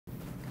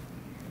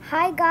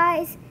Hi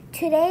guys,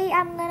 today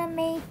I'm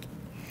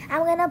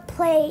gonna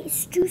play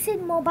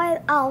Stucid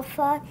Mobile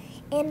Alpha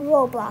in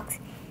Roblox.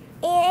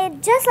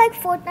 It's just like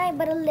Fortnite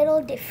but a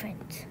little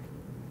different.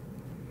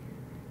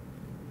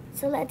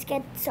 So let's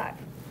get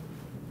started.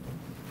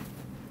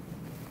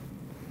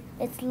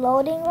 It's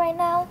loading right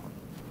now.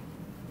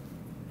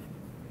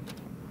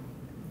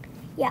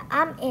 Yeah,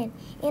 I'm in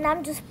and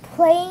I'm just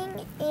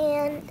playing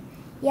and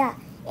yeah,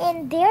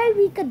 and there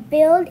we could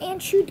build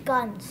and shoot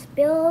guns.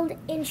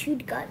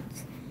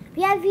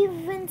 We have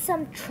even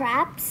some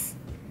traps.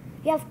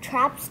 We have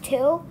traps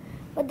too,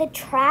 but the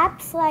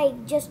traps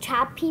like just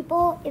trap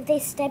people. If they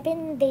step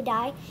in, they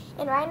die.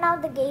 And right now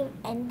the game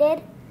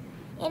ended,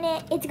 and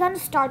it's gonna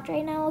start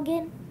right now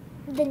again.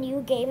 The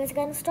new game is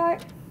gonna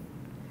start.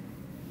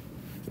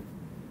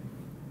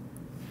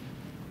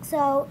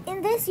 So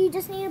in this, you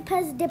just need to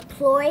press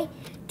deploy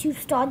to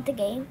start the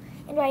game.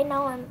 And right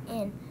now I'm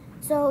in.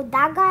 So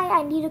that guy,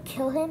 I need to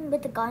kill him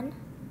with a gun,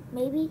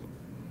 maybe.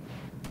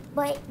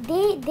 But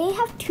they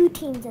have two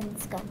teams in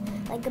this gun,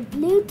 like a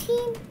blue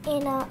team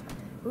and a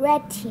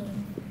red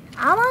team.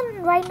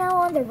 I'm right now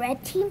on the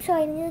red team, so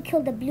I need to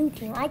kill the blue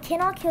team. I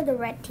cannot kill the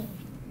red team.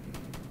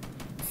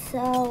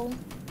 So,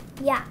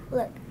 yeah,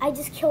 look, I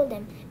just killed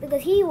him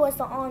because he was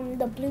on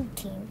the blue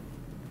team.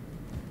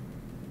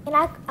 And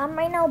I'm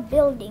right now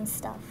building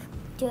stuff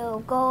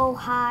to go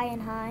high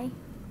and high.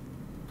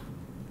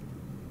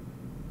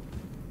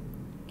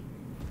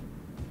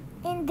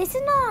 And this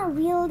is not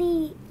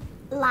really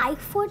like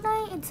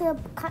Fortnite.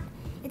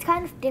 It's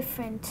kind of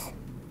different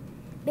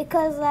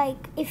because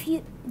like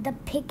the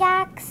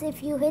pickaxe,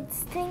 if you hit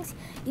things,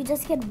 you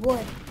just get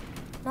wood,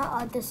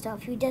 not other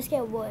stuff. You just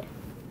get wood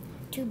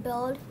to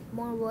build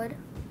more wood.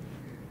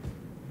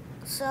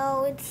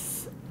 So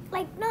it's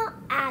like not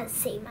as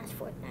same as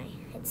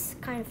Fortnite. It's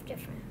kind of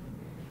different.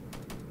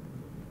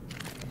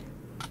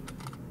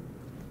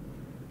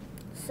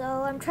 So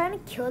I'm trying to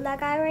kill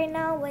that guy right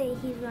now. Wait,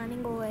 he's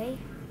running away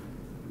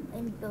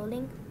and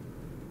building.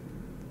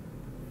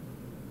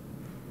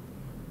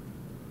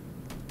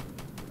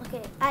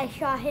 Okay, I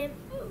shot him.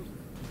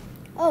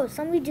 Oh,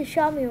 somebody just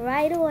shot me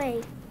right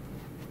away.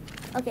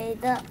 Okay,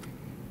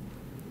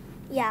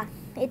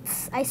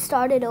 I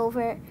started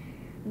over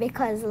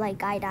because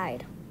like I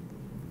died.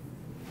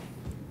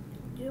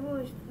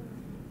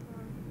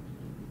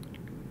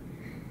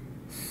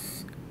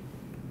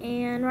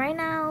 And right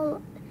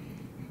now,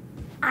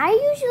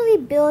 I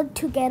usually build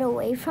to get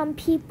away from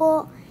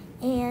people,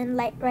 and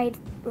like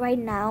right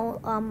now,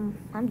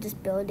 I'm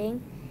just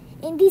building.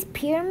 And these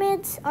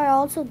pyramids are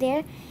also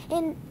there.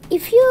 And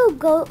if you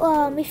go,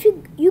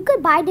 you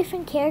could buy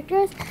different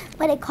characters,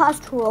 but it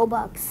costs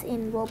Robux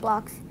in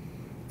Roblox.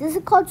 This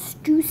is called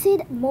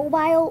Stucid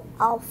Mobile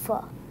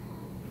Alpha.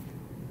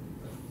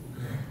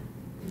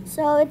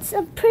 So it's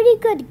a pretty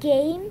good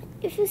game.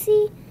 If you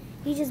see,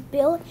 you just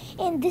build.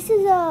 And this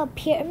is a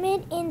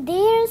pyramid, and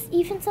there's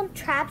even some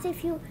traps.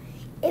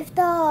 If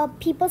the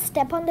people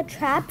step on the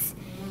traps,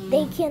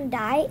 they can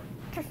die.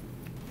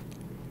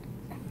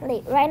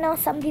 Like right now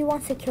somebody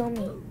wants to kill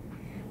me,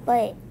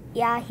 but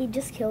yeah, he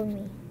just killed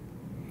me.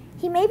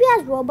 He maybe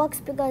has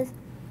Robux because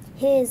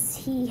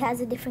he has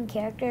a different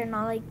character,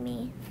 not like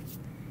me.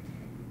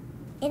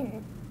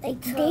 And like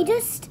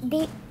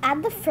they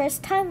at the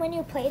first time when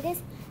you play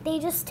this, they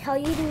just tell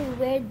you to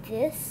wear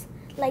this,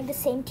 like the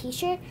same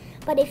t-shirt.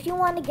 But if you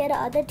want to get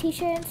other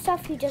t-shirt and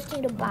stuff, you just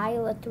need to buy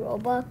it with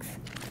Robux.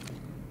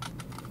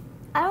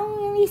 I don't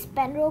really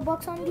spend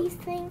Robux on these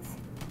things.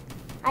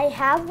 I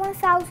have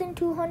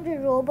 1,200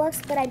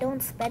 Robux, but I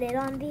don't spend it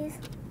on these.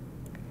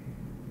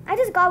 I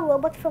just got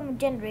Robux from a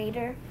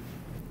generator.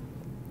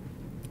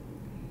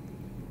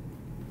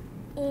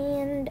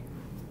 And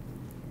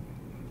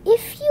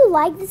if you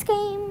like this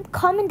game,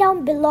 comment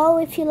down below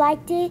if you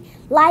liked it.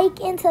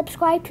 Like and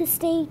subscribe to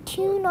stay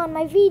tuned on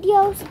my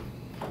videos.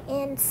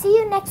 And see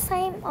you next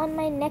time on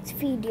my next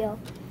video.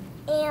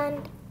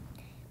 And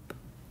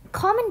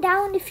comment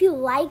down if you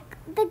like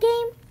the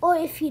game or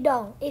if you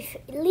don't.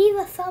 Leave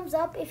a thumbs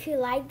up if you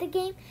like the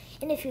game,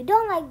 and if you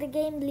don't like the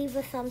game, leave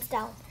a thumbs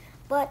down.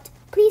 But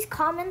please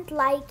comment,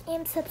 like,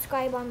 and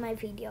subscribe on my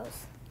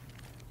videos.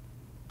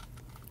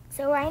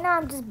 So right now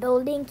I'm just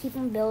building, keep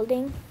on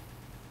building.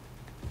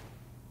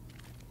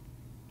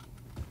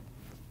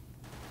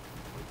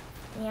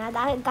 Yeah,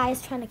 that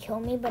guy's trying to kill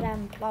me, but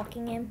I'm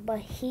blocking him. But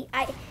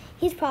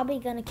he's probably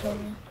gonna kill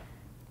me.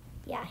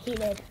 Yeah, he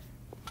did.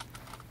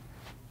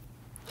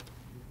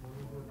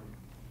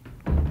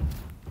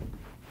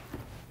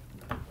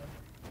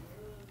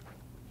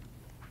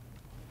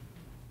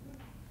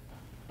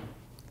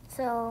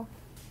 So,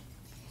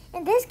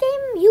 in this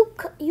game, you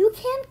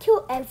can't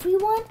kill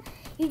everyone.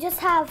 You just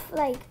have,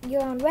 like,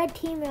 you're on red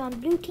team, you're on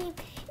blue team.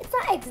 It's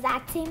not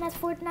exact same as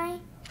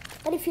Fortnite.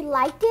 But if you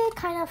liked it,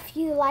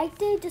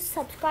 just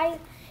subscribe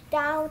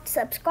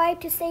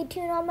to stay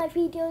tuned on my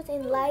videos,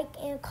 and like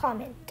and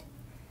comment.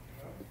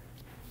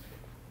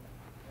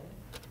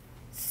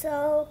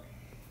 So,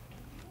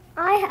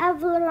 I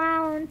have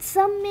around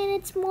some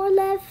minutes more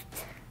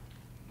left.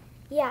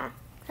 Yeah,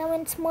 some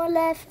minutes more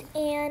left,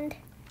 and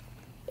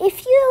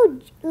If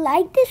you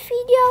like this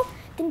video,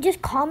 then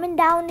just comment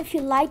down if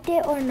you liked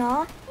it or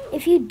not.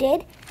 If you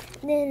did,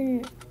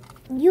 then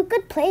you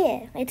could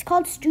play it. It's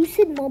called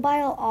Stucid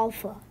Mobile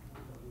Alpha.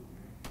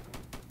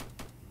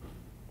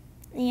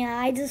 Yeah,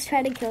 I just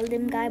tried to kill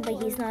them guy,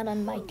 but he's not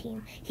on my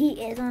team.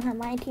 He is on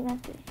my team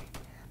actually.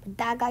 But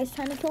that guy's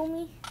trying to kill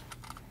me.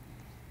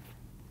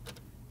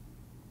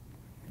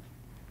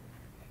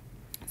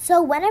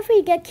 So whenever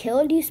you get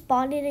killed, you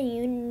spawn in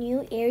a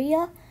new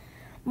area.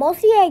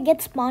 Mostly I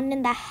get spawned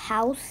in the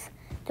house.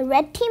 The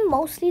red team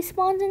mostly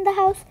spawns in the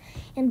house,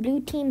 and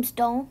blue teams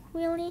don't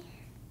really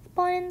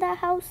spawn in the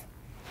house.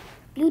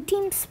 Blue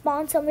teams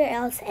spawn somewhere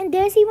else, and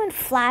there's even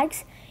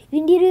flags.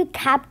 You need to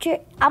capture.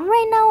 I'm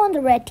right now on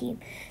the red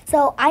team,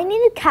 so I need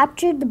to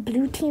capture the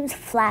blue team's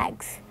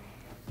flags.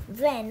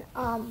 Then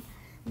I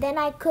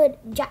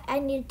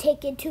need to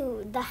take it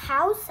to the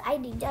house. I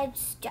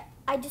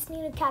just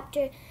need to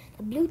capture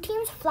the blue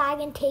team's flag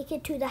and take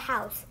it to the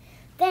house.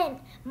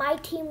 Then my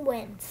team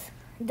wins.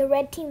 The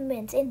red team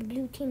wins and the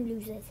blue team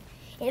loses.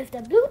 And if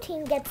the blue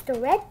team gets the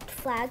red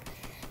flag,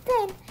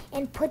 then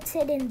and puts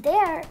it in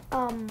their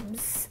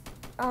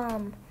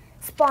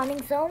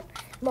spawning zone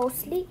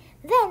mostly,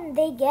 then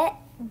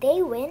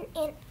they win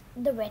and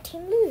the red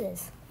team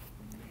loses.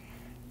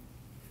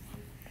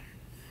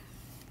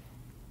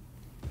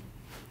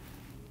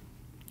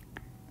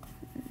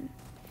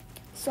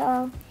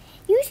 So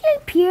usually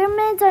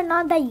pyramids are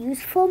not that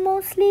useful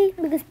mostly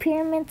because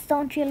pyramids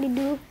don't really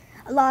do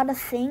a lot of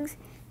things.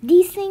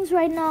 These things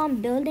right now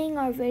I'm building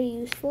are very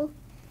useful.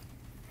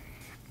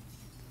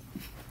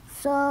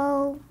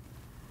 So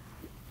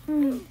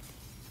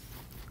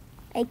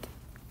like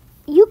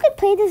you could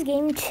play this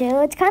game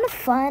too. It's kind of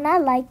fun. I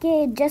like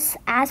it. Just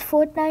as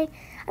Fortnite.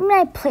 I mean,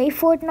 I play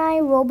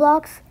Fortnite,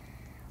 Roblox.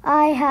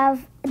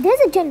 There's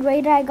a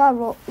generator I got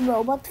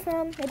Robux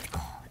from.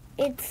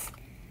 It's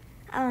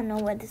I don't know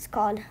what it's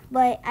called,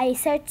 but I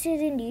searched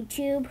it in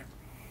YouTube.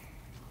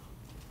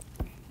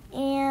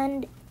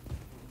 And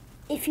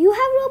if you have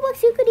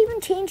Robux, you could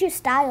even change your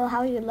style,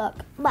 how you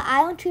look. But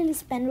I don't really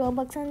spend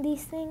Robux on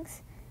these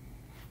things.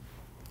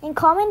 And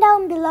comment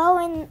down below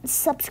and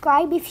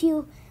subscribe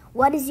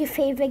what is your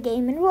favorite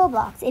game in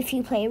Roblox, if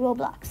you play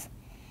Roblox.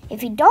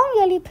 If you don't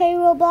really play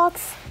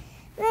Roblox,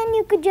 then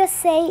you could just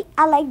say,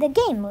 I like the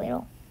game a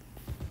little.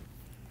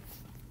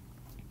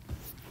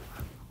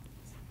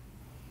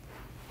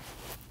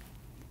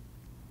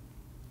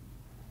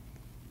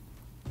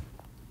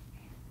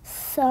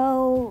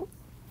 So,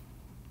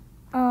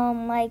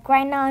 like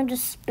right now I'm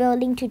just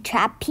building to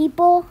trap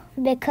people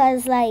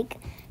because like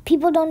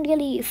people don't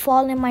really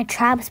fall in my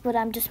traps, but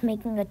I'm just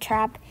making a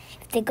trap.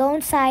 If they go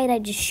inside, I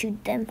just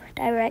shoot them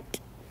direct.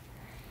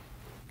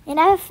 And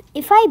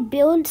if I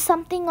build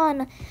something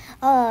on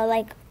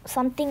a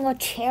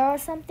chair or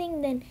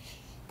something, then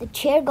the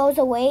chair goes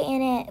away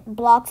and it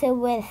blocks it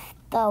with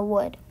the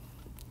wood.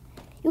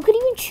 You could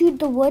even shoot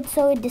the wood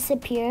so it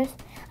disappears.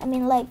 I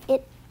mean, like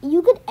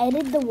you could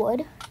edit the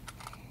wood.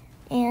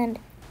 And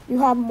you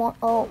have more.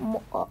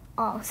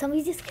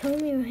 Somebody just killed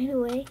me right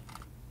away.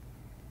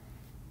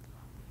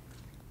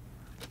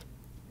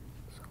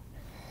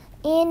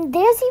 And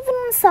there's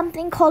even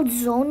something called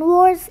Zone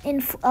Wars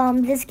in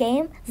this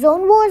game.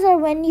 Zone Wars are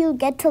when you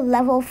get to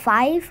level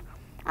 5.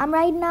 I'm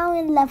right now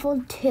in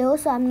level 2,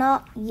 so I'm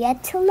not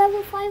yet to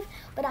level 5,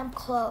 but I'm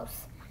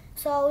close.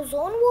 So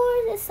Zone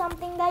Wars is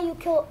something that you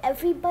kill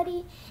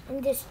everybody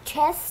and there's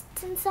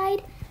chests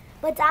inside.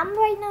 But I'm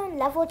right now in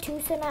level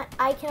 2, so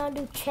I cannot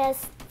do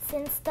chests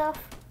and stuff.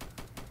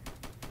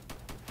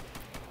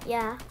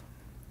 Yeah.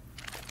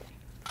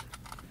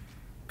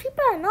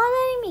 People are not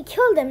letting me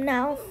kill them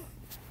now.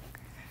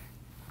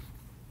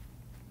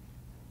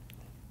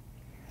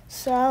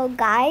 So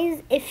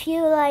guys, if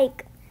you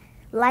like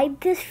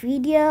this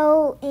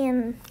video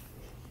and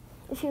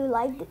if you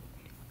liked it,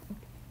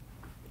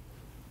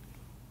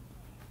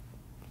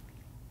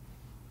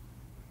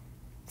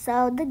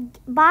 so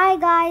bye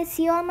guys,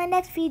 see you on my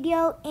next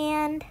video,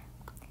 and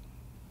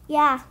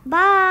yeah,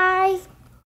 bye.